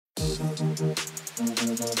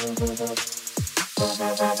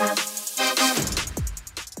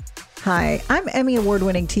Hi, I'm Emmy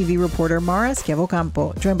Award-winning TV reporter Mara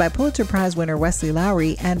Schiavocampo, joined by Pulitzer Prize winner Wesley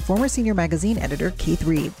Lowery and former senior magazine editor Keith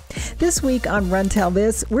Reed. This week on Run Tell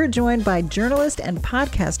This, we're joined by journalist and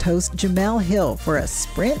podcast host Jemele Hill for a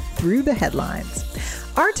sprint through the headlines.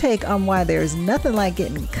 Our take on why there's nothing like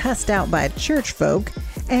getting cussed out by church folk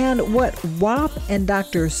and what WAP and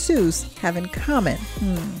Dr. Seuss have in common.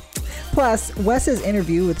 Plus, Wes's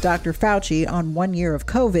interview with Dr. Fauci on 1 year of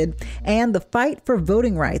COVID, and the fight for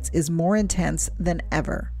voting rights is more intense than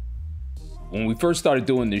ever. When we first started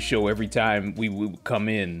doing this show, every time we would come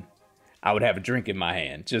in, I would have a drink in my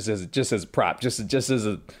hand, just as a prop, just as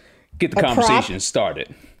a get the conversation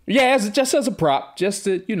started. Yeah, just as a prop, just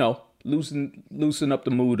to loosen up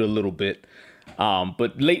the mood a little bit.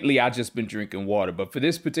 But lately, I've just been drinking water. But for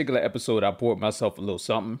this particular episode, I poured myself a little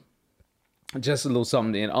something. Just a little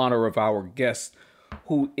something in honor of our guest,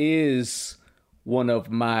 who is one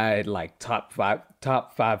of my top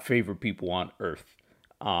five favorite people on earth.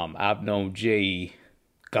 I've known Jay,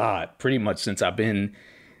 pretty much since I've been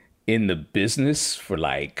in the business for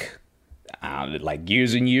years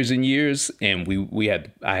and years and years. And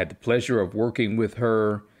I had the pleasure of working with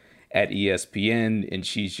her at ESPN, and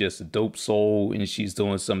she's just a dope soul, and she's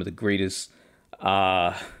doing some of the greatest.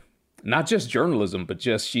 Not just journalism, but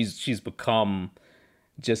just she's become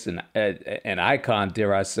just an icon,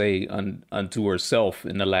 dare I say, unto herself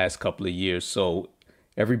in the last couple of years. So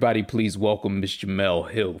everybody, please welcome Miss Jemele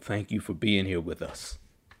Hill. Thank you for being here with us.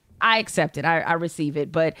 I accept it. I receive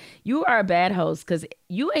it. But you are a bad host because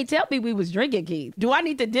you ain't tell me we was drinking, Keith. Do I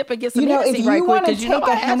need to dip and get some Hennessy right quick? If you want to take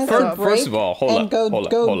a Hennessy break first of all, hold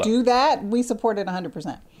up. Do that, we support it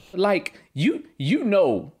 100%.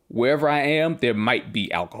 Wherever I am, there might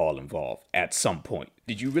be alcohol involved at some point.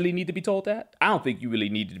 Did you really need to be told that? I don't think you really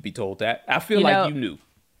needed to be told that. I feel like you knew.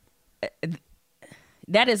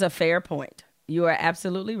 That is a fair point. You are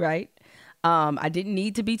absolutely right. I didn't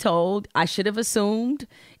need to be told. I should have assumed.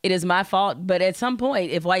 It is my fault. But at some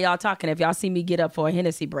point, while y'all talking, if y'all see me get up for a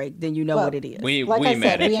Hennessy break, then you know what it is. We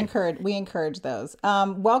encourage those.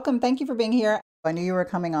 Welcome. Thank you for being here. I knew you were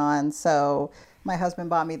coming on, so my husband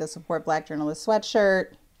bought me the Support Black Journalists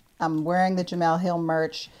sweatshirt. I'm wearing the Jemele Hill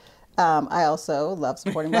merch. I also love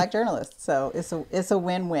supporting Black journalists, so it's a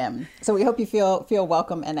win-win. So we hope you feel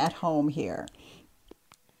welcome and at home here.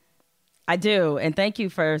 I do, and thank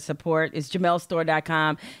you for support. It's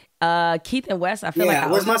JemeleStore.com. Keith and Wes, I feel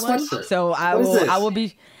like where's my sweatshirt? So I will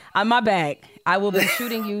be on my bag. I will be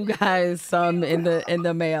shooting you guys some in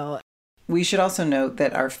the mail. We should also note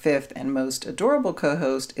that our fifth and most adorable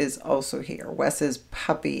co-host is also here, Wes's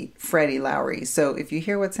puppy, Freddie Lowery. So if you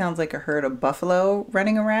hear what sounds like a herd of buffalo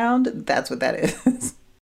running around, that's what that is.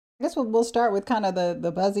 I guess we'll start with kind of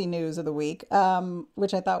the buzzy news of the week,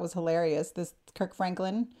 which I thought was hilarious. This Kirk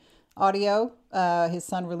Franklin audio. His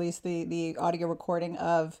son released the audio recording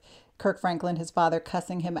of Kirk Franklin, his father,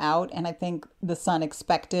 cussing him out. And I think the son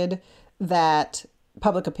expected that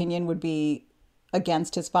public opinion would be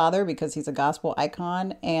against his father because he's a gospel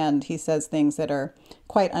icon, and he says things that are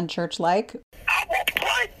quite unchurch-like. I will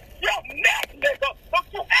punch your neck, nigga. Don't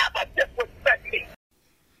you ever disrespect me.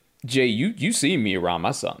 Jay, you seen me around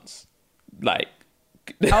my sons.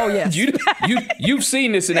 Oh, yes. you've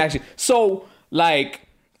seen this in action. So,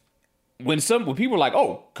 when people were like,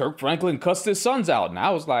 oh, Kirk Franklin cussed his sons out, and I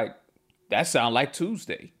was like, that sound like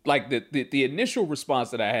Tuesday. The initial response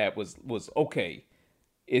that I had was okay.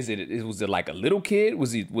 Was it like a little kid?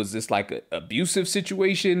 Was this like an abusive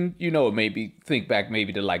situation? Maybe think back to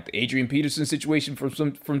the Adrian Peterson situation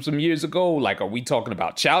from some years ago. Are we talking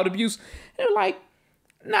about child abuse? And they're like,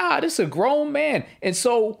 nah, this is a grown man. And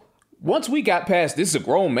so once we got past this is a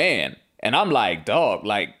grown man, and I'm like, dog,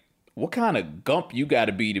 what kind of gump you got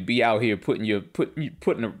to be out here recording your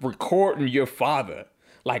father,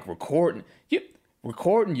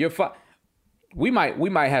 recording your father. We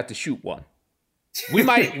might have to shoot one. We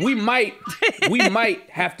might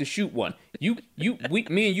have to shoot one. Me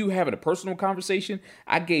and you having a personal conversation.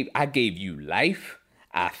 I gave you life.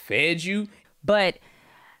 I fed you. But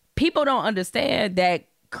people don't understand that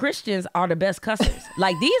Christians are the best cussers.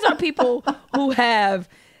 These are people who have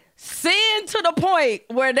sinned to the point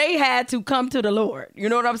where they had to come to the Lord. You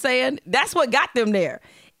know what I'm saying? That's what got them there.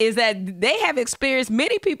 Is that they have experienced,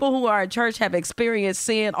 many people who are in church have experienced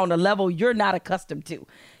sin on a level you're not accustomed to.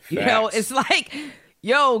 It's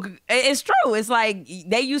it's true. It's like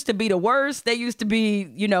they used to be the worst. They used to be,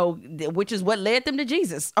 which is what led them to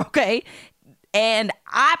Jesus. Okay. And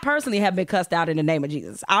I personally have been cussed out in the name of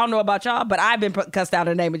Jesus. I don't know about y'all, but I've been cussed out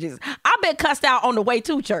in the name of Jesus. I've been cussed out on the way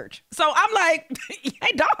to church. So I'm like,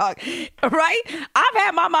 hey, dog, right? I've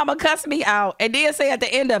had my mama cuss me out and then say at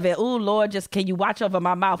the end of it, "Ooh, Lord, just can you watch over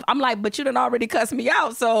my mouth?" I'm like, but you done already cussed me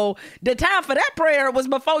out. So the time for that prayer was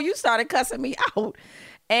before you started cussing me out.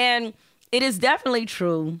 And it is definitely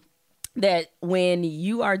true that when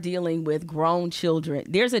you are dealing with grown children,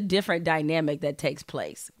 there's a different dynamic that takes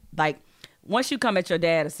place. Like, once you come at your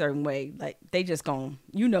dad a certain way, like, they just gon',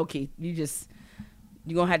 Keith, you're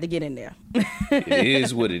gonna have to get in there. It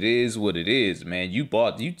is what it is, what it is, man. You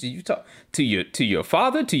talk to your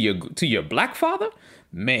father, to your black father,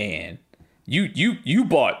 man. You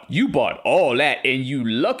bought all that, and you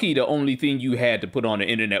lucky the only thing you had to put on the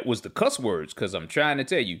internet was the cuss words, because I'm trying to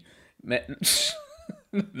tell you, man.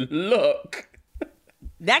 Look,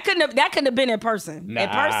 that couldn't have been in person. Nah. In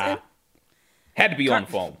person, had to be on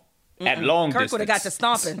the phone at long distance. Kirk would have got to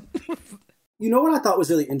stomping. You know what I thought was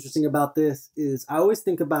really interesting about this is I always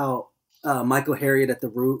think about Michael Harriot at The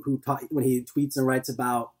Root, when he tweets and writes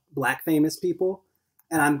about black famous people.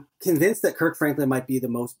 And I'm convinced that Kirk Franklin might be the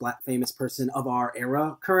most black famous person of our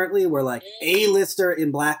era currently. We're like A-lister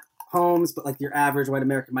in black homes, but like your average white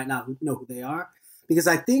American might not know who they are. Because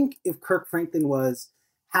I think if Kirk Franklin was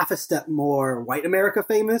half a step more white America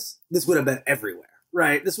famous, this would have been everywhere,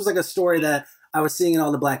 right? This was like a story that I was seeing in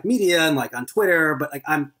all the black media and like on Twitter, but like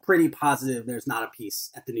I'm pretty positive there's not a piece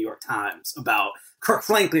at the New York Times about Kirk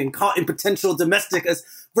Franklin caught in potential domestic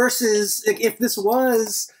versus like, if this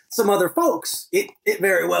was some other folks, it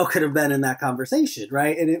very well could have been in that conversation,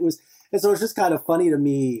 right? And so it's just kind of funny to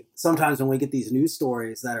me sometimes when we get these news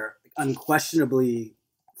stories that are unquestionably,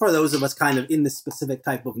 for those of us kind of in this specific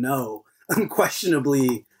type of know,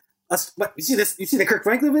 unquestionably, you see the Kirk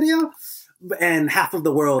Franklin video? And half of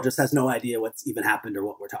the world just has no idea what's even happened or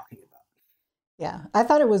what we're talking about. Yeah, I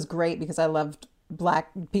thought it was great because I loved black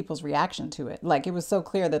people's reaction to it. Like, it was so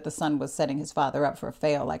clear that the son was setting his father up for a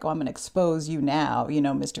fail. Like, oh, I'm going to expose you now,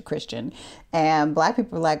 Mr. Christian. And black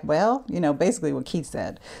people were like, well, basically what Keith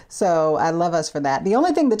said. So I love us for that. The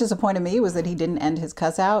only thing that disappointed me was that he didn't end his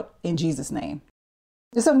cuss out in Jesus' name.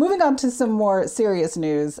 So moving on to some more serious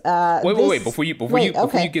news. Wait! Before you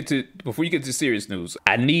get to serious news,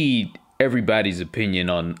 I need everybody's opinion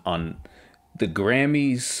on the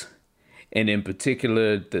Grammys, and in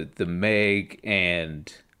particular the Meg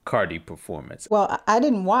and Cardi performance. Well, I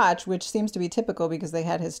didn't watch, which seems to be typical because they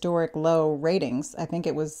had historic low ratings. I think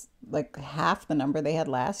it was like half the number they had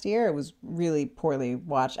last year. It was really poorly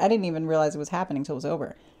watched. I didn't even realize it was happening till it was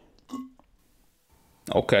over.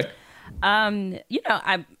 Okay. I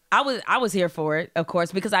was here for it, of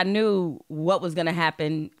course, because I knew what was going to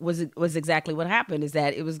happen was exactly what happened, is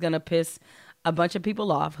that it was going to piss a bunch of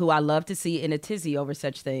people off who I love to see in a tizzy over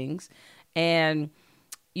such things. And,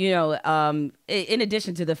 in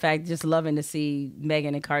addition to the fact, just loving to see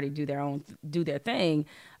Megan and Cardi do their thing.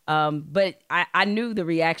 But I knew the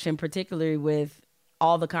reaction, particularly with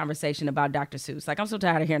all the conversation about Dr. Seuss. Like, I'm so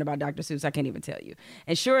tired of hearing about Dr. Seuss, I can't even tell you.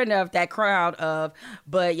 And sure enough, that crowd of,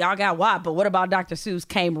 but y'all got WAP, but what about Dr. Seuss,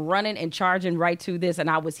 came running and charging right to this. And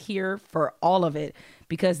I was here for all of it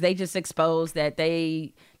because they just exposed that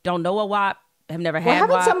they don't know a WAP, have never had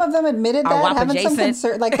haven't WAP. Some of them admitted that? WAP Haven't adjacent.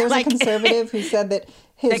 some there's a conservative who said that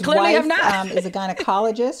his wife is a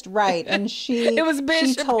gynecologist, right? And she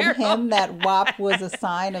told him that WAP was a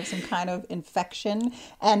sign of some kind of infection.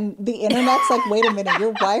 And the internet's like, wait a minute,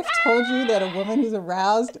 your wife told you that a woman who's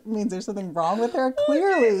aroused means there's something wrong with her?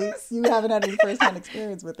 Clearly, you haven't had any first-hand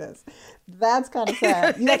experience with this. That's kind of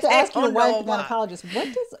sad. You have to ask your wife, the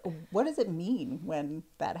gynecologist, what does it mean when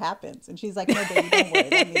that happens? And she's like, no, baby, don't worry.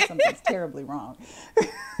 That means something's terribly wrong.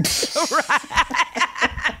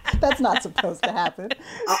 That's not supposed to happen.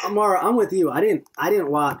 Mara, I'm with you. I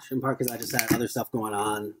didn't watch, in part because I just had other stuff going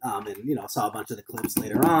on, and saw a bunch of the clips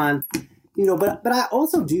later on. But I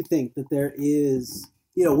also do think that there is,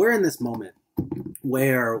 we're in this moment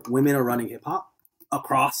where women are running hip hop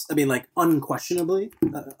across. I mean, like, unquestionably.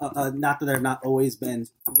 Not that there have not always been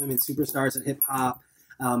women superstars in hip hop.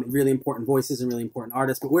 Really important voices and really important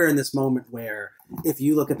artists. But we're in this moment where if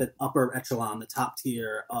you look at the upper echelon, the top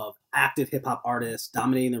tier of active hip hop artists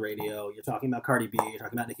dominating the radio, you're talking about Cardi B, you're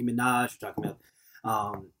talking about Nicki Minaj, you're talking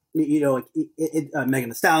about, Megan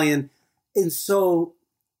Thee Stallion. And so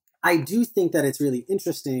I do think that it's really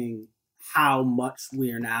interesting how much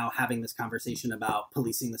we are now having this conversation about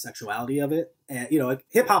policing the sexuality of it. And,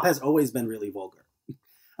 hip hop has always been really vulgar,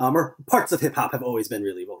 or parts of hip hop have always been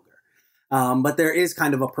really vulgar. But there is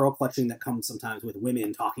kind of a pearl clutching that comes sometimes with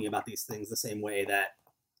women talking about these things the same way that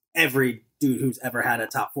every dude who's ever had a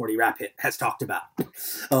top 40 rap hit has talked about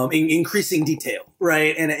in increasing detail,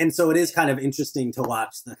 right? And so it is kind of interesting to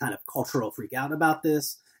watch the kind of cultural freak out about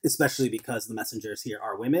this, especially because the messengers here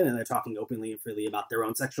are women and they're talking openly and freely about their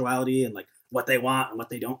own sexuality and like what they want and what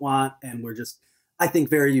they don't want. And we're just, I think,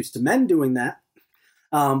 very used to men doing that,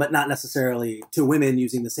 but not necessarily to women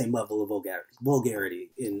using the same level of vulgarity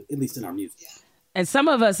in, at least in our music. And some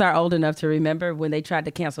of us are old enough to remember when they tried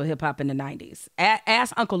to cancel hip hop in the 90s.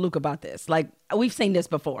 Ask Uncle Luke about this. Like, we've seen this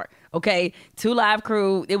before, okay? 2 Live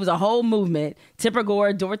Crew, it was a whole movement. Tipper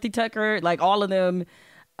Gore, Dorothy Tucker, like all of them,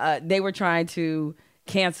 they were trying to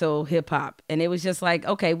cancel hip hop. And it was just like,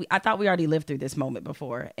 okay, I thought we already lived through this moment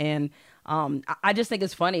before. And I just think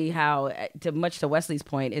it's funny how, much to Wesley's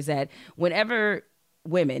point, is that whenever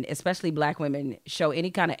women, especially Black women, show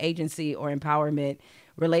any kind of agency or empowerment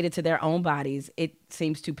related to their own bodies, it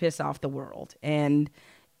seems to piss off the world. And,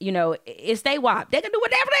 you know, it's they WAP. They can do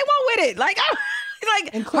whatever they want with it. Like,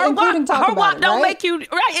 including her WAP it, don't right? make you,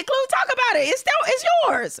 right, include talk about it. It's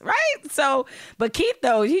yours, right? So, but Keith,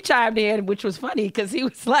 though, he chimed in, which was funny because he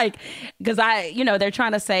was like, because they're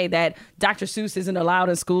trying to say that Dr. Seuss isn't allowed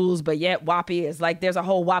in schools, but yet WAP is. Like, there's a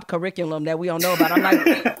whole WAP curriculum that we don't know about. I'm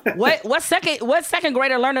like, what second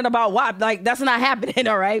grader learning about WAP? Like, that's not happening,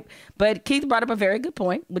 all right? But Keith brought up a very good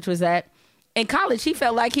point, which was that in college, he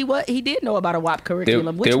felt like he did know about a WAP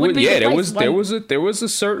curriculum. There were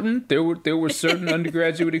certain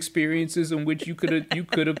undergraduate experiences in which you could have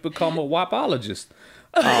become a WAPologist.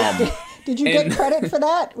 Did you get credit for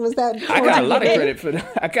that? Was that? I got a lot of credit for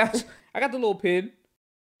that. I got the little pin.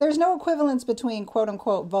 There's no equivalence between quote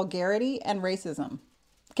unquote vulgarity and racism.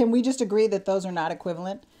 Can we just agree that those are not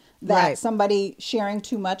equivalent? That Right. somebody sharing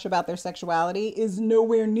too much about their sexuality is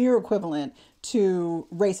nowhere near equivalent to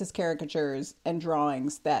racist caricatures and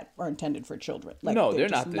drawings that are intended for children. Like, No, they're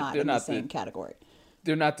just not. in the same category.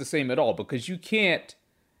 They're not the same at all, because you can't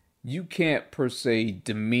per se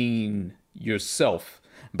demean yourself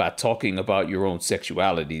by talking about your own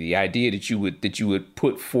sexuality. The idea that you would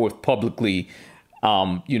put forth publicly,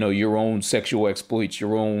 your own sexual exploits,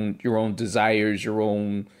 your own desires, your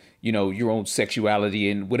own sexuality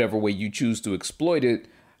in whatever way you choose to exploit it.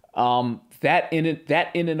 That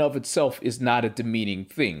in and of itself is not a demeaning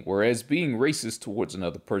thing, whereas being racist towards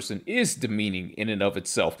another person is demeaning in and of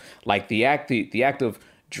itself. Like the act of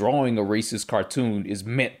drawing a racist cartoon is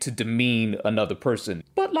meant to demean another person.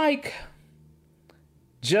 But like,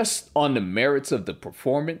 just on the merits of the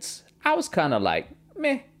performance, I was kind of like,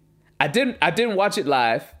 meh. I didn't watch it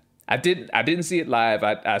live. I didn't see it live.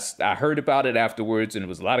 I heard about it afterwards, and it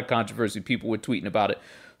was a lot of controversy. People were tweeting about it.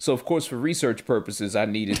 So, of course, for research purposes, I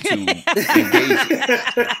needed to engage.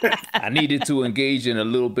 I needed to engage in a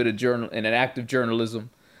little bit of an active journalism.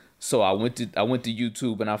 So I went to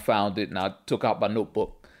YouTube and I found it, and I took out my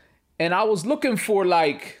notebook, and I was looking for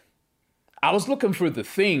the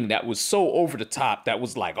thing that was so over the top, that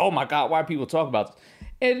was like, oh my God, why are people talking about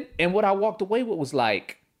this? And what I walked away with was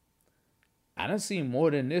like, I done seen more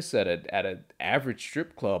than this at an average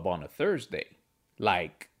strip club on a Thursday.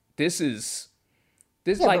 Like, this is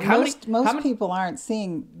like, most people aren't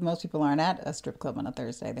at a strip club on a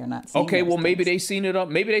Thursday. They're not seeing. Okay, well, things. maybe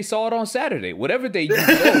they saw it on Saturday. Whatever day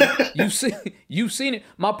you've seen it.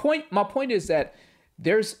 My point is that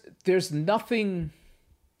there's nothing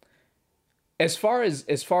as far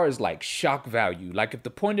as like shock value. Like, if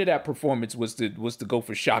the point of that performance was to go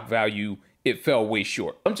for shock value, it fell way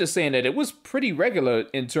short. I'm just saying that it was pretty regular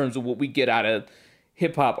in terms of what we get out of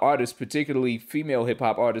hip hop artists, particularly female hip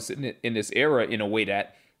hop artists in this era, in a way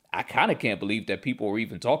that I kind of can't believe that people are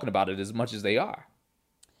even talking about it as much as they are.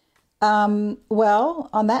 Well,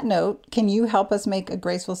 on that note, can you help us make a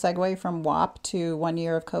graceful segue from WAP to 1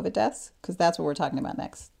 year of COVID deaths? Because that's what we're talking about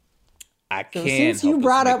next. I can. So since you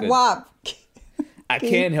brought up WAP, I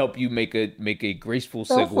can help you make a graceful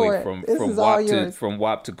segue from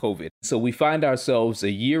WAP to COVID. So we find ourselves a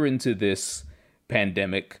year into this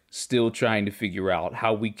pandemic, still trying to figure out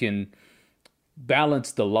how we can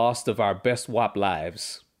balance the loss of our best WAP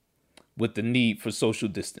lives with the need for social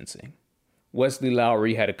distancing. Wesley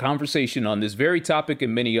Lowery had a conversation on this very topic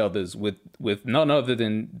and many others with none other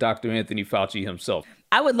than Dr. Anthony Fauci himself.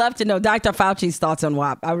 I would love to know Dr. Fauci's thoughts on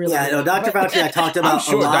WAP. I really no, Dr. Fauci, I talked about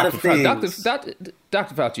a lot of things. Dr.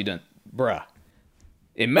 Fauci done, bruh.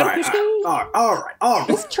 In medical school? All right.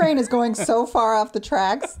 This train is going so far off the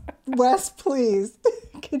tracks. Wes, please.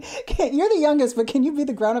 You're the youngest, but can you be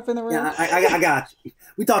the grown-up in the room? Yeah, I got you.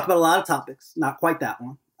 We talked about a lot of topics, not quite that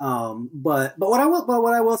one. But what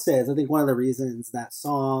I will say is, I think one of the reasons that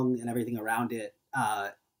song and everything around it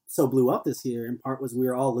so blew up this year in part was we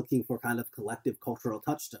were all looking for kind of collective cultural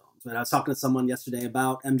touchstones. Right? I was talking to someone yesterday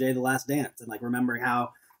about MJ The Last Dance and like remembering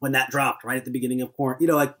how when that dropped right at the beginning of quarantine,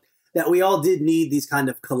 like that we all did need these kind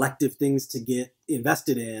of collective things to get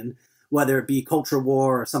invested in, whether it be culture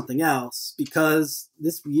war or something else, because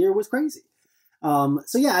this year was crazy.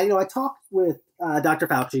 So yeah, I talked with Dr.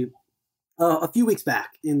 Fauci a few weeks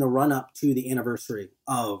back in the run up to the anniversary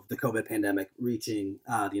of the COVID pandemic reaching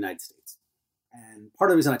the United States. And part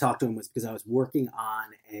of the reason I talked to him was because I was working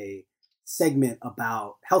on a segment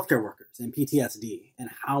about healthcare workers and PTSD and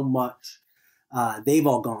how much they've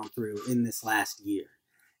all gone through in this last year.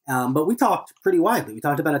 But we talked pretty widely. We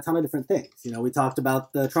talked about a ton of different things. We talked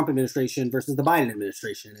about the Trump administration versus the Biden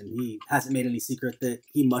administration. And he hasn't made any secret that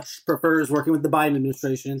he much prefers working with the Biden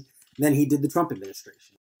administration than he did the Trump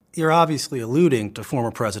administration. You're obviously alluding to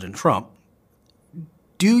former President Trump.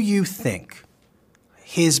 Do you think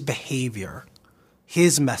his behavior,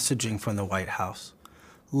 his messaging from the White House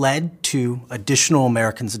led to additional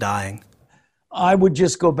Americans dying? I would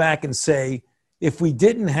just go back and say, if we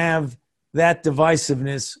didn't have that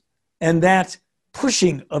divisiveness and that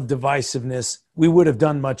pushing of divisiveness, we would have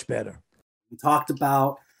done much better. We talked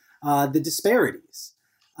about the disparities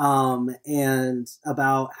and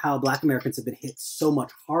about how Black Americans have been hit so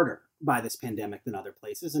much harder by this pandemic than other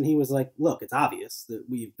places. And he was like, look, it's obvious that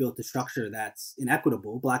we've built a structure that's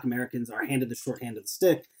inequitable. Black Americans are handed the short hand of the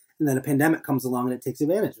stick, and then a pandemic comes along and it takes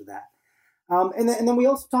advantage of that. And then we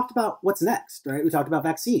also talked about what's next, right? We talked about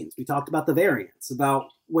vaccines. We talked about the variants, about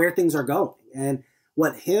where things are going. And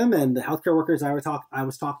what him and the healthcare workers I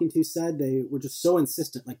was talking to said, they were just so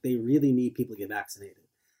insistent, like they really need people to get vaccinated.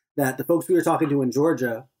 That the folks we were talking to in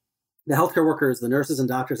Georgia, the healthcare workers, the nurses and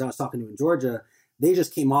doctors I was talking to in Georgia, they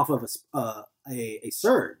just came off of a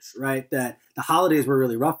surge, right? That the holidays were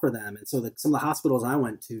really rough for them. And so some of the hospitals I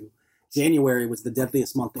went to, January was the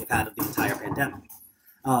deadliest month they've had of the entire pandemic.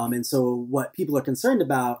 And so what people are concerned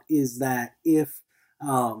about is that if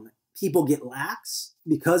people get lax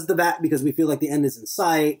because we feel like the end is in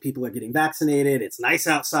sight, people are getting vaccinated, it's nice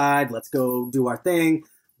outside, let's go do our thing,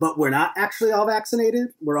 but we're not actually all vaccinated.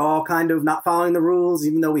 We're all kind of not following the rules,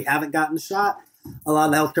 even though we haven't gotten the shot. A lot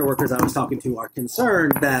of the healthcare workers I was talking to are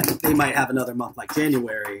concerned that they might have another month like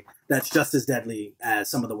January that's just as deadly as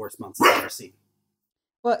some of the worst months I've ever seen.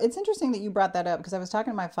 Well, it's interesting that you brought that up because I was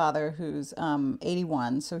talking to my father who's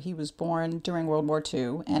 81. So he was born during World War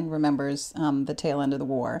II and remembers the tail end of the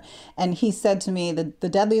war. And he said to me that the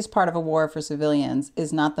deadliest part of a war for civilians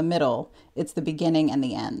is not the middle, it's the beginning and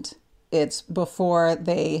the end. It's before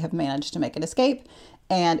they have managed to make an escape.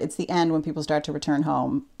 And it's the end when people start to return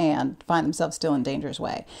home and find themselves still in dangerous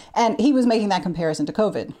way. And he was making that comparison to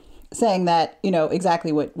COVID, saying that,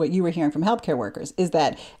 exactly what you were hearing from healthcare workers is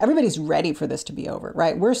that everybody's ready for this to be over,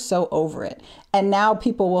 right? We're so over it. And now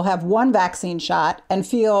people will have one vaccine shot and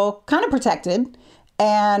feel kind of protected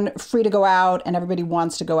and free to go out, and everybody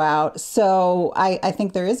wants to go out. So I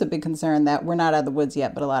think there is a big concern that we're not out of the woods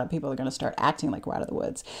yet, but a lot of people are going to start acting like we're out of the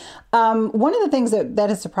woods. One of the things that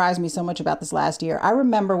has surprised me so much about this last year, I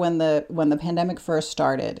remember when the pandemic first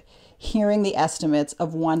started, hearing the estimates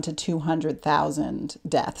of 100,000 to 200,000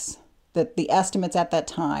 deaths. That the estimates at that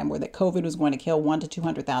time were that COVID was going to kill 100,000 to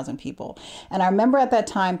 200,000 people. And I remember at that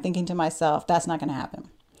time thinking to myself, that's not going to happen.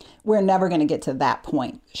 We're never going to get to that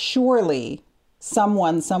point. Surely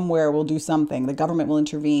someone somewhere will do something. The government will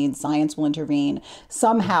intervene. Science will intervene.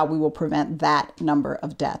 Somehow we will prevent that number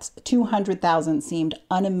of deaths. 200,000 seemed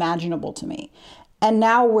unimaginable to me. And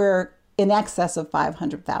now we're in excess of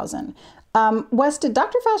 500,000. Wes, did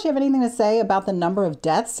Dr. Fauci have anything to say about the number of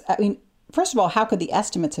deaths? I mean, first of all, how could the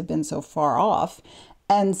estimates have been so far off?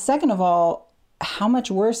 And second of all, how much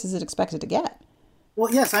worse is it expected to get?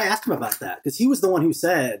 Well, yes, I asked him about that because he was the one who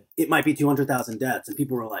said it might be 200,000 deaths. And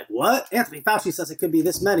people were like, what? Anthony Fauci says it could be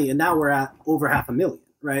this many. And now we're at over 500,000,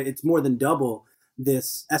 right? It's more than double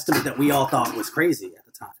this estimate that we all thought was crazy at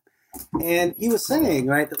the time. And he was saying,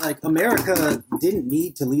 right, that like America didn't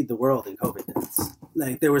need to lead the world in COVID deaths.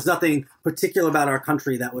 Like there was nothing particular about our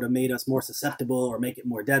country that would have made us more susceptible or make it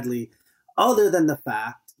more deadly, other than the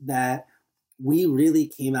fact that we really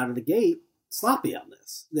came out of the gate sloppy on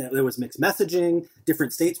this. There was mixed messaging.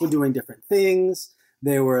 Different states were doing different things.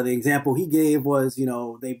 The example he gave was,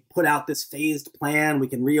 they put out this phased plan. We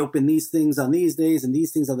can reopen these things on these days and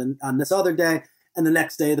these things on this other day. And the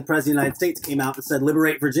next day, the president of the United States came out and said,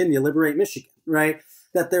 liberate Virginia, liberate Michigan, right?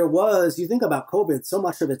 That there was, you think about COVID, so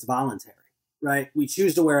much of it's voluntary, right? We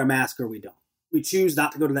choose to wear a mask or we don't. We choose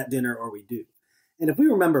not to go to that dinner or we do. And if we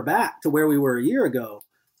remember back to where we were a year ago,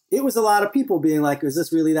 it was a lot of people being like, is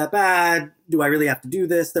this really that bad? Do I really have to do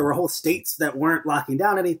this? There were whole states that weren't locking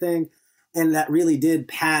down anything. And that really did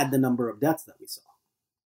pad the number of deaths that we saw.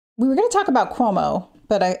 We were going to talk about Cuomo,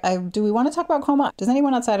 but do we want to talk about Cuomo? Does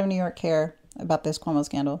anyone outside of New York care about this Cuomo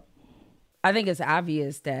scandal? I think it's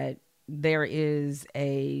obvious that there is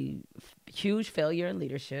a huge failure in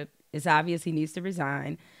leadership. It's obvious he needs to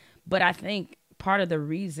resign. But I think part of the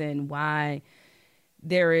reason why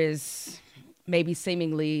there is maybe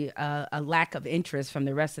seemingly a lack of interest from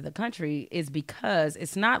the rest of the country is because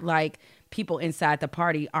it's not like people inside the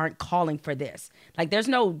party aren't calling for this. Like, there's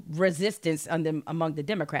no resistance among the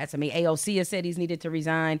Democrats. I mean, AOC has said he's needed to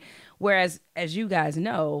resign. Whereas, as you guys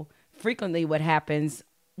know, frequently what happens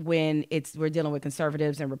when we're dealing with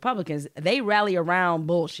conservatives and Republicans, they rally around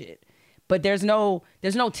bullshit. But there's no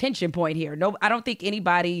tension point here. No, I don't think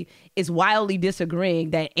anybody is wildly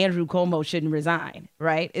disagreeing that Andrew Cuomo shouldn't resign,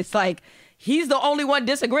 right? It's like he's the only one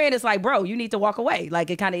disagreeing. It's like, bro, you need to walk away. Like,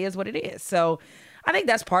 it kind of is what it is. So I think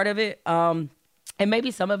that's part of it. And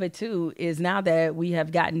maybe some of it, too, is now that we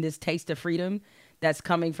have gotten this taste of freedom that's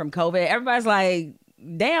coming from COVID, everybody's like,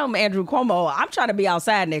 damn, Andrew Cuomo, I'm trying to be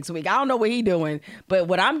outside next week. I don't know what he's doing, but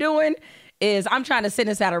what I'm doing is I'm trying to sit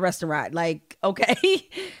inside a restaurant. Like, okay.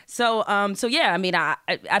 So yeah, I mean, I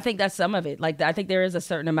think that's some of it. Like, I think there is a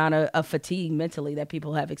certain amount of fatigue mentally that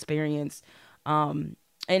people have experienced.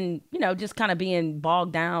 And, you know, just kind of being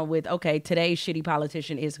bogged down with, okay, today's shitty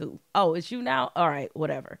politician is who? Oh, it's you now? All right,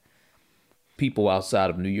 whatever. People outside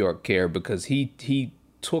of New York care because he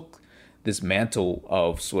took this mantle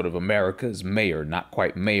of sort of America's mayor, not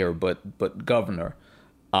quite mayor, but governor,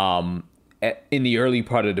 in the early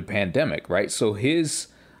part of the pandemic, right? So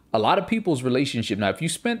a lot of people's relationship. Now, if you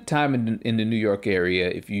spent time in the New York area,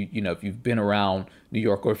 if you've been around New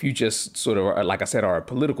York, or if you just sort of, like I said, are a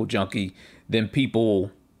political junkie, then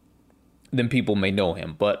people may know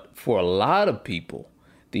him. But for a lot of people,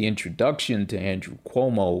 the introduction to Andrew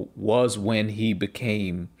Cuomo was when he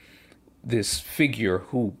became this figure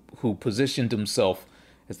who positioned himself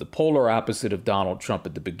as the polar opposite of Donald Trump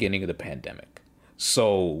at the beginning of the pandemic.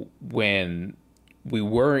 So when we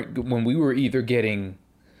were either getting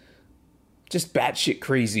just batshit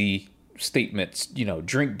crazy statements, you know,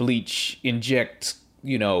 drink bleach, inject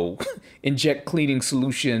cleaning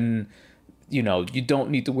solution, you know, you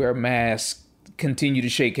don't need to wear a mask, continue to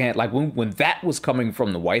shake hands. Like when that was coming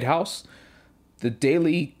from the White House, the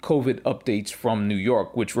daily COVID updates from New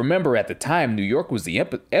York, which, remember, at the time, New York was the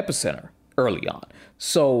epicenter early on.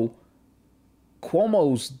 So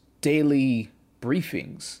Cuomo's daily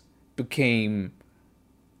briefings became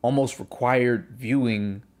almost required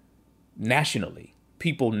viewing nationally.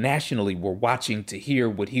 People nationally were watching to hear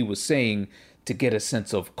what he was saying to get a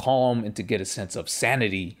sense of calm and to get a sense of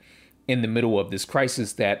sanity in the middle of this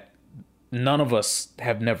crisis that none of us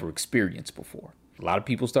have never experienced before. A lot of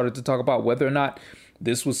people started to talk about whether or not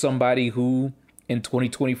this was somebody who in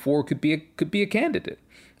 2024 could be a candidate.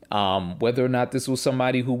 Whether or not this was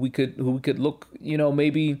somebody who we could look, you know,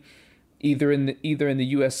 maybe either in the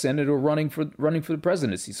U.S. Senate or running for the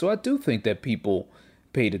presidency. So I do think that people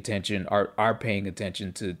paid attention, are paying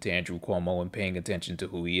attention to Andrew Cuomo and paying attention to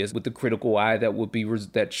who he is with the critical eye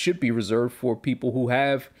that should be reserved for people who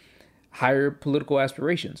have higher political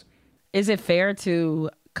aspirations. Is it fair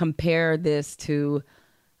to compare this to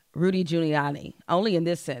Rudy Giuliani? Only in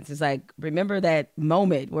this sense. It's like, remember that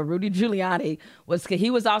moment where Rudy Giuliani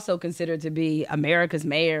was also considered to be America's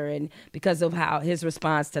mayor, and because of how his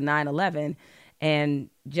response to 9/11 and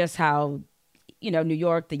just how, you know, New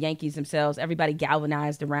York, the Yankees themselves, everybody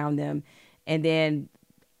galvanized around them. And then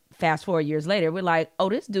fast forward years later, we're like, oh,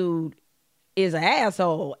 this dude is an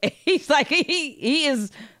asshole. He's like, he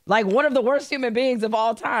is like one of the worst human beings of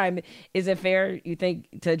all time. Is it fair, you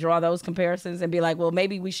think, to draw those comparisons and be like, well,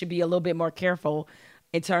 maybe we should be a little bit more careful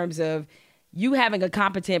in terms of you having a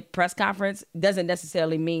competent press conference doesn't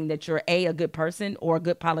necessarily mean that you're a good person or a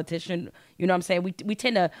good politician. You know what I'm saying? We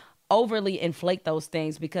tend to overly inflate those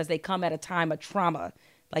things because they come at a time of trauma.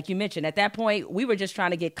 Like you mentioned, at that point, we were just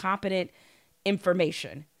trying to get competent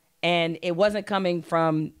information, and it wasn't coming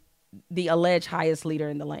from the alleged highest leader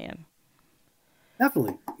in the land.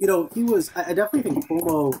 Definitely. You know, I definitely think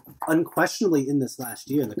Cuomo, unquestionably in this last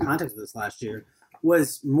year, in the context of this last year,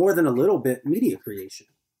 was more than a little bit media creation,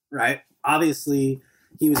 right? Obviously,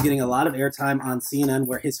 he was getting a lot of airtime on CNN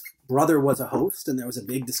where his brother was a host, and there was a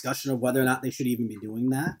big discussion of whether or not they should even be doing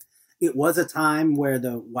that. It was a time where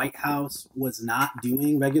the White House was not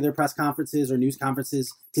doing regular press conferences or news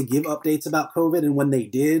conferences to give updates about COVID, and when they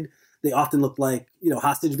did, they often looked like, you know,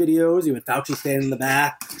 hostage videos. You had Fauci standing in the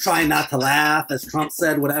back, trying not to laugh, as Trump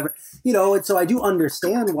said, whatever. You know, and so I do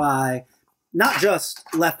understand why not just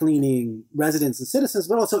left-leaning residents and citizens,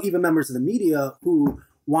 but also even members of the media who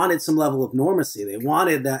wanted some level of normacy. They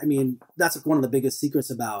wanted that. I mean, that's one of the biggest secrets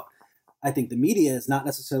about, I think, the media is not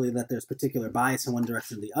necessarily that there's particular bias in one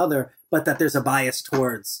direction or the other, but that there's a bias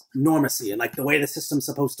towards normacy and like the way the system's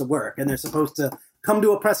supposed to work. And they're supposed to come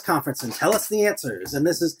to a press conference and tell us the answers.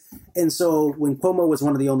 And so when Cuomo was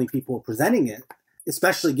one of the only people presenting it,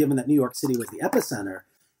 especially given that New York City was the epicenter,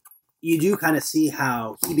 you do kind of see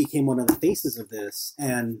how he became one of the faces of this.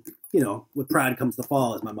 And, you know, with pride comes the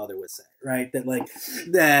fall, as my mother would say, right?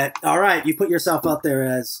 All right, you put yourself out there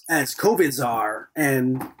as COVID czar,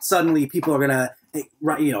 and suddenly people are going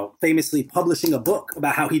to, you know, famously publishing a book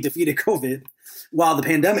about how he defeated COVID while the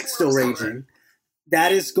pandemic's still raging.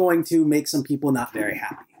 That is going to make some people not very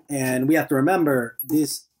happy. And we have to remember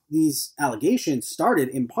these allegations started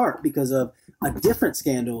in part because of a different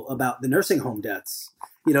scandal about the nursing home deaths.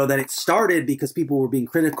 You know, that it started because people were being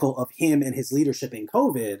critical of him and his leadership in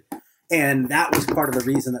COVID. And that was part of the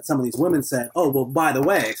reason that some of these women said, oh, well, by the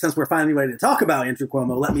way, since we're finally ready to talk about Andrew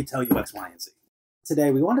Cuomo, let me tell you X, Y, and Z.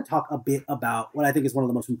 Today, we want to talk a bit about what I think is one of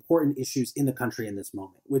the most important issues in the country in this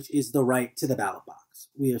moment, which is the right to the ballot box.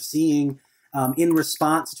 We are seeing, in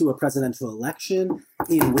response to a presidential election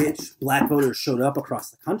in which Black voters showed up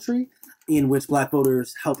across the country, in which Black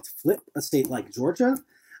voters helped flip a state like Georgia,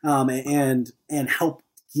 and help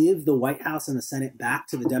give the White House and the Senate back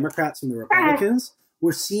to the Democrats from the Republicans,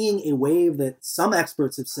 we're seeing a wave that some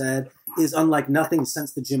experts have said is unlike nothing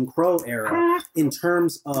since the Jim Crow era in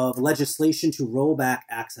terms of legislation to roll back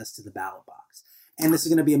access to the ballot box. And this is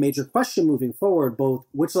going to be a major question moving forward, both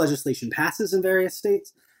which legislation passes in various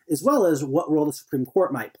states, as well as what role the Supreme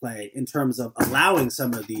Court might play in terms of allowing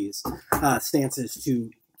some of these stances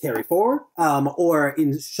to carry forward or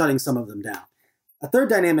in shutting some of them down. A third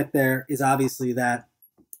dynamic there is obviously that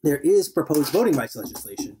there is proposed voting rights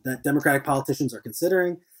legislation that Democratic politicians are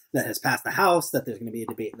considering, that has passed the House, that there's going to be a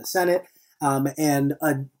debate in the Senate, and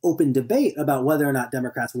an open debate about whether or not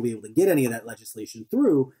Democrats will be able to get any of that legislation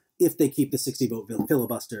through if they keep the 60-vote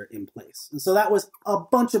filibuster in place. And so that was a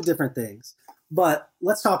bunch of different things. But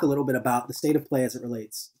let's talk a little bit about the state of play as it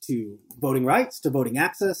relates to voting rights, to voting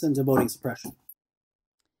access, and to voting suppression.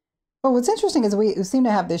 Well, what's interesting is we seem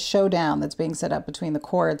to have this showdown that's being set up between the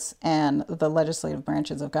courts and the legislative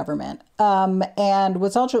branches of government. And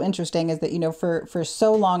what's also interesting is that, you know, for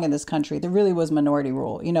so long in this country, there really was minority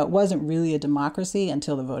rule. You know, it wasn't really a democracy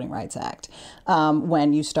until the Voting Rights Act,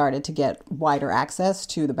 when you started to get wider access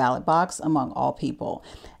to the ballot box among all people.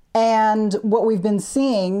 And what we've been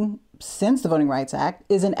seeing since the Voting Rights Act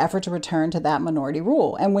is an effort to return to that minority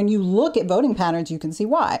rule. And when you look at voting patterns, you can see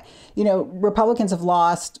why. You know, Republicans have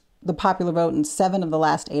lost the popular vote in 7 of the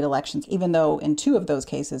last 8 elections, even though in 2 of those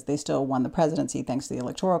cases, they still won the presidency thanks to the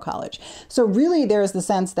Electoral College. So really, there is the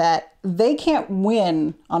sense that they can't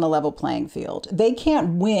win on a level playing field. They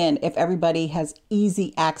can't win if everybody has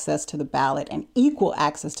easy access to the ballot and equal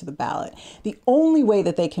access to the ballot. The only way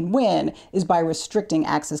that they can win is by restricting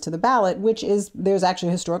access to the ballot, which is, there's actually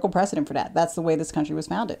a historical precedent for that. That's the way this country was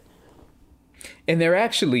founded. And they're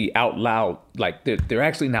actually out loud, like they're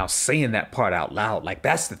actually now saying that part out loud. Like,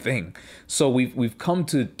 that's the thing. So we've come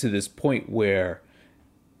to this point where,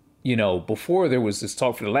 you know, before there was this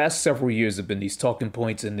talk, for the last several years have been these talking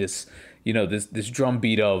points and this, you know, this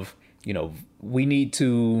drumbeat of, you know, we need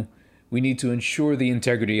to ensure the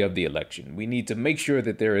integrity of the election. We need to make sure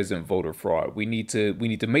that there isn't voter fraud. We need to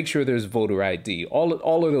make sure there's voter ID. All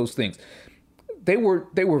of those things. They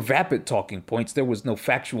were vapid talking points. There was no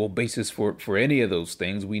factual basis for any of those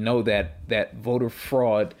things. We know that voter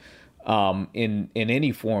fraud in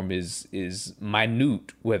any form is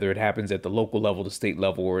minute, whether it happens at the local level, the state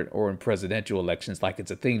level, or in presidential elections. Like, it's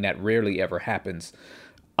a thing that rarely ever happens.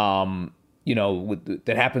 You know,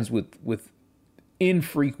 that happens with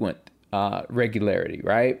infrequent regularity,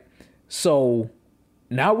 right? So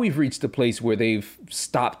now we've reached a place where they've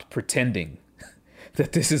stopped pretending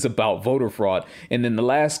that this is about voter fraud. And in the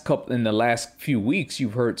last few weeks,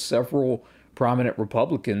 you've heard several prominent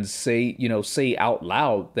Republicans say out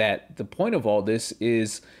loud that the point of all this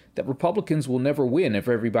is that Republicans will never win if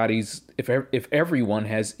everyone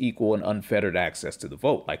has equal and unfettered access to the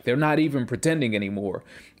vote. Like, they're not even pretending anymore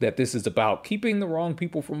that this is about keeping the wrong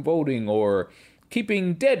people from voting or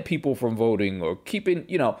keeping dead people from voting or keeping,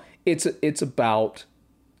 you know, it's about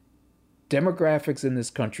demographics in this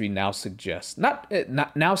country now suggest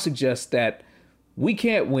that we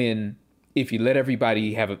can't win if you let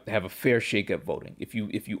everybody have a fair shake at voting. If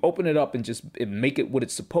you open it up and just make it what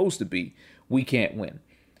it's supposed to be, we can't win.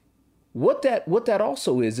 What that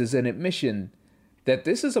also is an admission that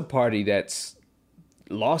this is a party that's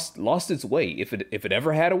lost its way. If it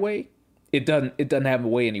ever had a way, it doesn't have a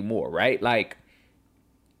way anymore, right? Like,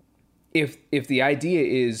 if the idea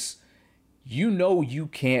is, you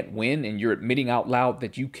can't win, and you're admitting out loud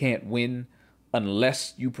that you can't win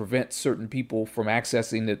unless you prevent certain people from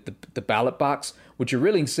accessing the ballot box, what you're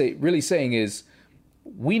really saying is,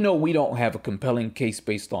 we know we don't have a compelling case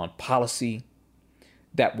based on policy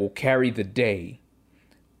that will carry the day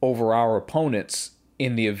over our opponents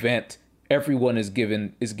in the event everyone is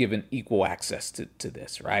given equal access to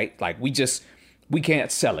this, right? Like we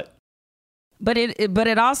can't sell it. But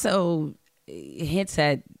it also hints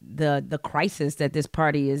at the crisis that this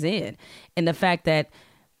party is in, and the fact that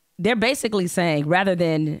they're basically saying, rather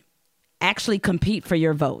than actually compete for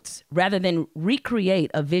your votes, rather than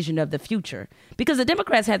recreate a vision of the future, because the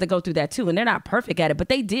Democrats had to go through that too, and they're not perfect at it, but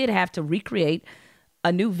they did have to recreate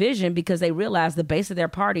a new vision because they realized the base of their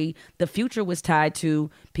party, the future was tied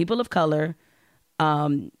to people of color,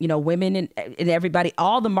 women and everybody,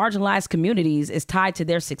 all the marginalized communities is tied to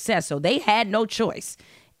their success. So they had no choice,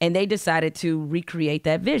 and they decided to recreate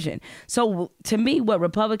that vision. So to me, what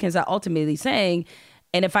Republicans are ultimately saying,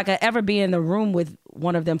 and if I could ever be in the room with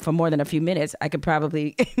one of them for more than a few minutes, I could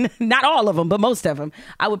probably, not all of them, but most of them,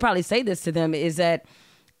 I would probably say this to them, is that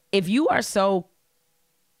if you are so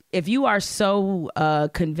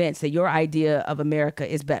convinced that your idea of America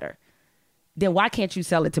is better, then why can't you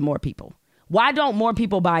sell it to more people? Why don't more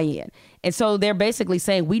people buy in? And so they're basically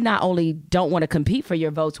saying, we not only don't want to compete for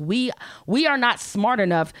your votes, we are not smart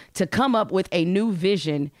enough to come up with a new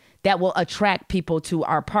vision that will attract people to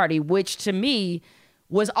our party, which to me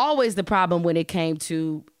was always the problem when it came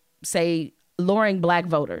to, say, luring black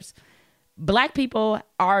voters. Black people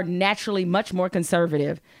are naturally much more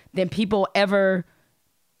conservative than people ever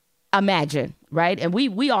imagine, right? And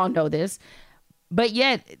we all know this. But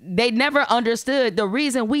yet they never understood the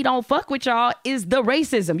reason we don't fuck with y'all is the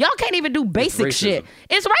racism. Y'all can't even do basic shit.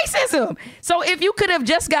 It's racism. So if you could have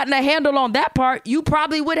just gotten a handle on that part, you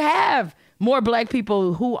probably would have more black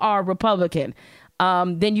people who are Republican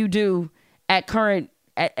than you do at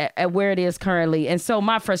where it is currently. And so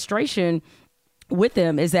my frustration with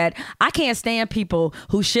them is that I can't stand people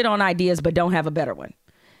who shit on ideas but don't have a better one.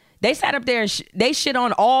 They sat up there and they shit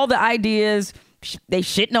on all the ideas. They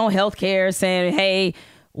shitting on healthcare, saying, hey,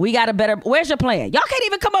 we got a better, where's your plan? Y'all can't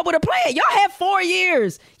even come up with a plan. Y'all had 4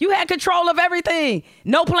 years. You had control of everything.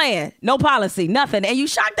 No plan, no policy, nothing. And you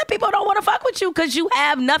shocked that people don't want to fuck with you because you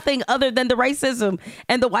have nothing other than the racism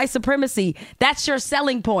and the white supremacy. That's your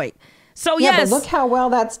selling point. So yeah, yes, but look how well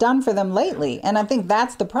that's done for them lately, and I think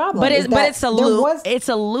that's the problem. But it's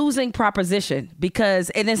a losing proposition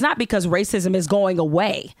and it's not because racism is going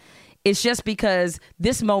away. It's just because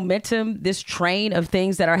this momentum, this train of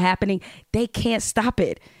things that are happening, they can't stop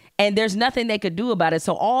it, and there's nothing they could do about it.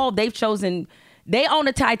 So all they've chosen, they own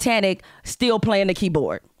a Titanic, still playing the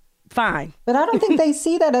keyboard. Fine. But I don't think they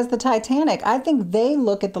see that as the Titanic. I think they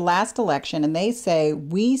look at the last election and they say,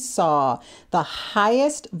 we saw the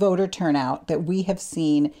highest voter turnout that we have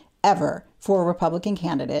seen ever for a Republican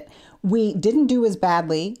candidate. We didn't do as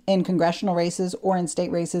badly in congressional races or in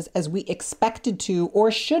state races as we expected to or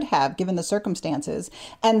should have, given the circumstances.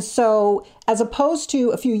 And so as opposed to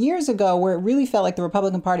a few years ago, where it really felt like the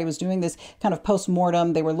Republican Party was doing this kind of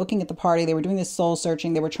post-mortem, they were looking at the party, they were doing this soul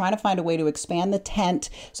searching, they were trying to find a way to expand the tent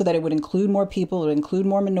so that it would include more people, it would include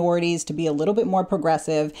more minorities, to be a little bit more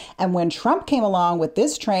progressive. And when Trump came along with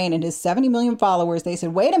this train and his 70 million followers, they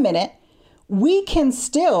said, wait a minute, we can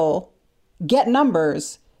still get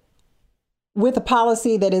numbers with a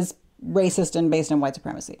policy that is racist and based on white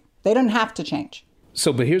supremacy. They don't have to change.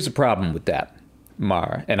 So, but here's the problem with that,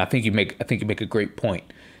 Mara, and I think you make a great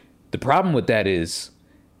point. The problem with that is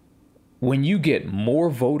when you get more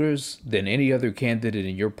voters than any other candidate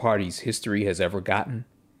in your party's history has ever gotten,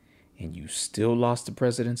 and you still lost the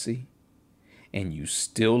presidency, and you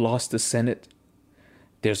still lost the Senate,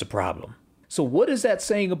 there's a problem. So what is that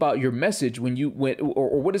saying about your message when you went,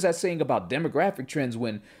 or what is that saying about demographic trends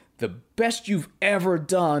when the best you've ever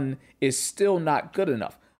done is still not good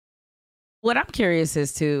enough? What I'm curious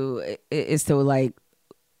is to like,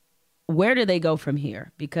 where do they go from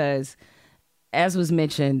here? Because as was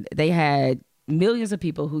mentioned, they had millions of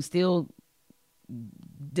people who still,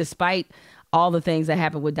 despite all the things that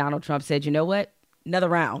happened with Donald Trump, said, you know what, another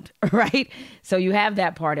round, right? So you have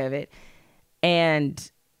that part of it.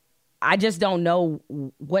 And I just don't know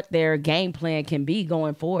what their game plan can be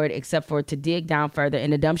going forward, except for to dig down further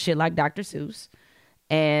into dumb shit like Dr. Seuss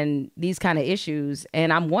and these kind of issues.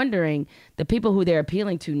 And I'm wondering, the people who they're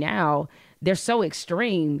appealing to now, they're so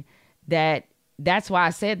extreme that's why I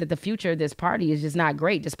said that the future of this party is just not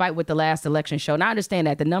great, despite what the last election showed. And I understand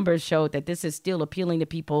that the numbers showed that this is still appealing to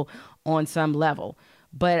people on some level.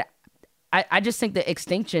 But I just think the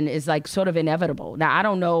extinction is like sort of inevitable. Now, I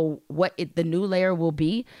don't know what the new layer will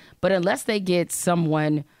be, but unless they get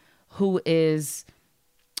someone who is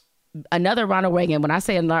another Ronald Reagan, when I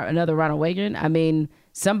say another Ronald Reagan, I mean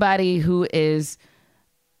somebody who is,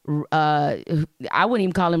 I wouldn't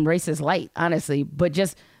even call him racist light, honestly, but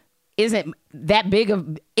just isn't as big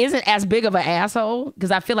of an asshole,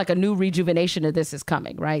 because I feel like a new rejuvenation of this is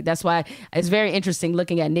coming, right? That's why it's very interesting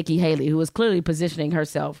looking at Nikki Haley, who is clearly positioning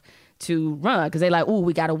herself to run, because they're like, ooh,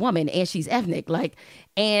 we got a woman and she's ethnic, like,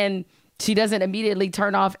 and she doesn't immediately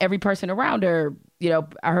turn off every person around her. You know,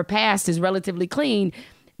 her past is relatively clean,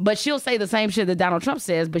 but she'll say the same shit that Donald Trump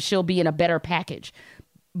says, but she'll be in a better package.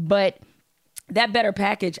 But that better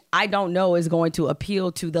package, I don't know, is going to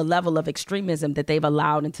appeal to the level of extremism that they've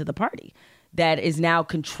allowed into the party that is now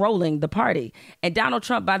controlling the party. And Donald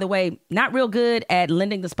Trump, by the way, not real good at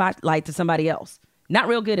lending the spotlight to somebody else. Not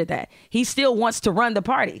real good at that. He still wants to run the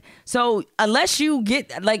party. So unless you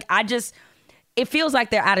get, like, it feels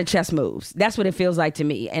like they're out of chess moves. That's what it feels like to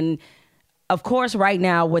me. And of course, right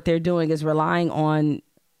now, what they're doing is relying on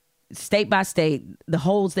state by state, the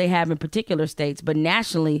holds they have in particular states. But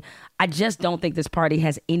nationally, I just don't think this party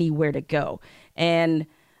has anywhere to go. And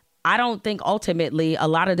I don't think ultimately a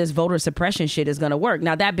lot of this voter suppression shit is going to work.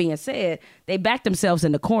 Now, that being said, they backed themselves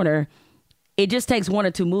in the corner. It just takes one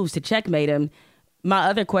or two moves to checkmate them. My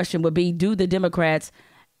other question would be, do the Democrats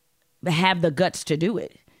have the guts to do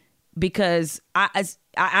it? Because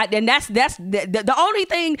and that's the only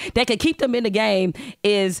thing that can keep them in the game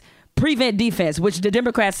is prevent defense, which the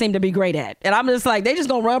Democrats seem to be great at. And I'm just like, they just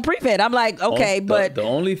gonna run prevent. I'm like, okay, but the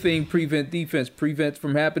only thing prevent defense prevents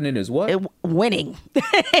from happening is what? Winning.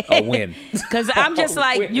 A win. Because I'm just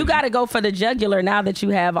like, you got to go for the jugular now that you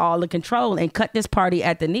have all the control and cut this party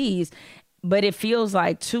at the knees. But it feels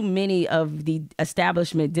like too many of the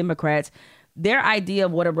establishment Democrats, their idea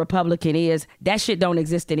of what a Republican is, that shit don't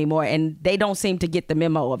exist anymore. And they don't seem to get the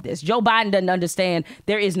memo of this. Joe Biden doesn't understand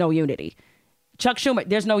there is no unity. Chuck Schumer,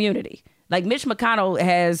 there's no unity. Like Mitch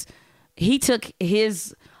McConnell he took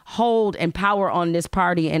his hold and power on this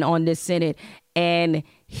party and on this Senate, and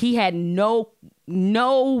he had no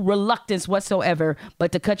reluctance whatsoever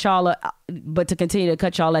but to continue to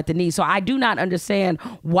cut y'all at the knee. So I do not understand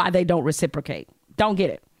why they don't reciprocate. Don't get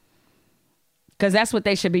it. Because that's what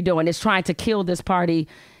they should be doing, is trying to kill this party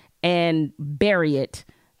and bury it.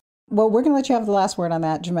 Well, we're going to let you have the last word on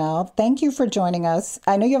that, Jemele. Thank you for joining us.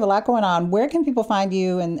 I know you have a lot going on. Where can people find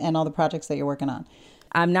you and all the projects that you're working on?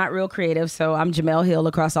 I'm not real creative, so I'm Jemele Hill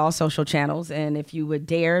across all social channels. And if you would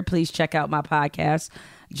dare, please check out my podcast,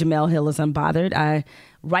 Jemele Hill is Unbothered. I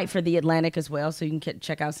write for The Atlantic as well, so you can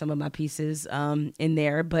check out some of my pieces in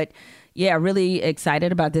there. But yeah, really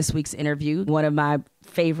excited about this week's interview. One of my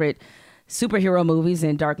favorite superhero movies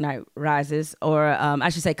in Dark Knight Rises, or I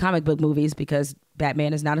should say comic book movies, because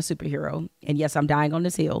Batman is not a superhero. And yes, I'm dying on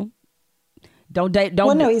this hill. Don't.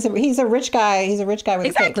 Well, no, he's a rich guy. He's a rich guy with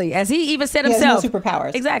exactly, a cape. As he even said himself. He has no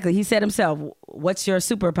superpowers. Exactly, he said himself, "What's your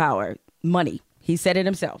superpower? Money." He said it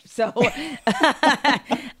himself. So,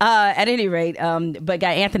 at any rate, but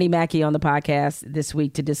got Anthony Mackie on the podcast this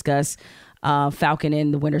week to discuss Falcon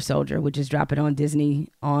and the Winter Soldier, which is dropping on Disney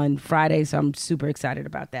on Friday. So I'm super excited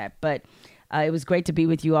about that. But it was great to be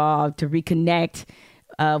with you all, to reconnect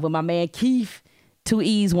with my man Keith, 2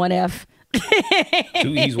 E's, 1 F.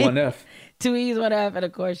 2 E's, 1 F. 2 E's, 1 F, and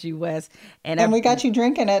of course you, Wes. And we got you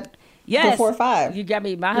drinking it before 5. You got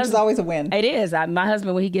me. My which husband, is always a win. It is. My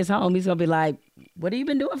husband, when he gets home, he's going to be like, what have you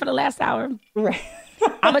been doing for the last hour? Right.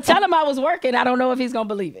 I'm going to tell him I was working. I don't know if he's going to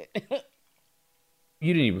believe it.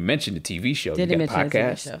 You didn't even mention the TV show. Didn't you got mention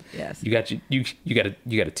podcasts. The TV show. Yes. You got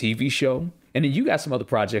a TV show, and then you got some other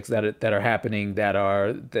projects that are happening that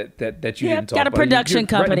you didn't talk about. Got a production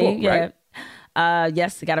company. Book, right?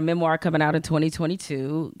 Yes, got a memoir coming out in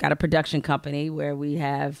 2022. Got a production company where we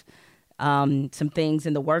have some things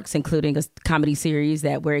in the works, including a comedy series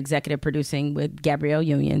that we're executive producing with Gabrielle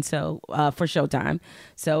Union. So for Showtime.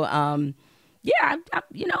 So yeah,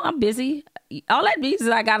 I'm busy. All that means is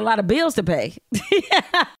I got a lot of bills to pay.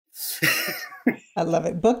 I love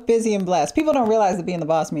it. Booked, busy, and blessed. People don't realize that being the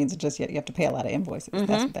boss means just you have to pay a lot of invoices. Mm-hmm.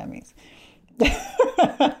 That's what that means.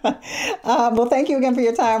 Well, thank you again for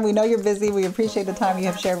your time. We know you're busy. We appreciate the time you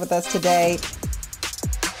have shared with us today.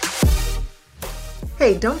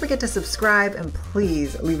 Hey, don't forget to subscribe and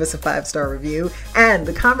please leave us a 5-star review. And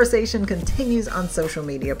the conversation continues on social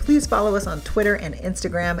media. Please follow us on Twitter and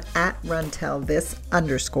Instagram at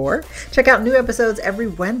RunTellThis_. Check out new episodes every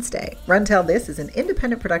Wednesday. Run Tell This is an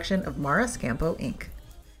independent production of Mara Scampo, Inc.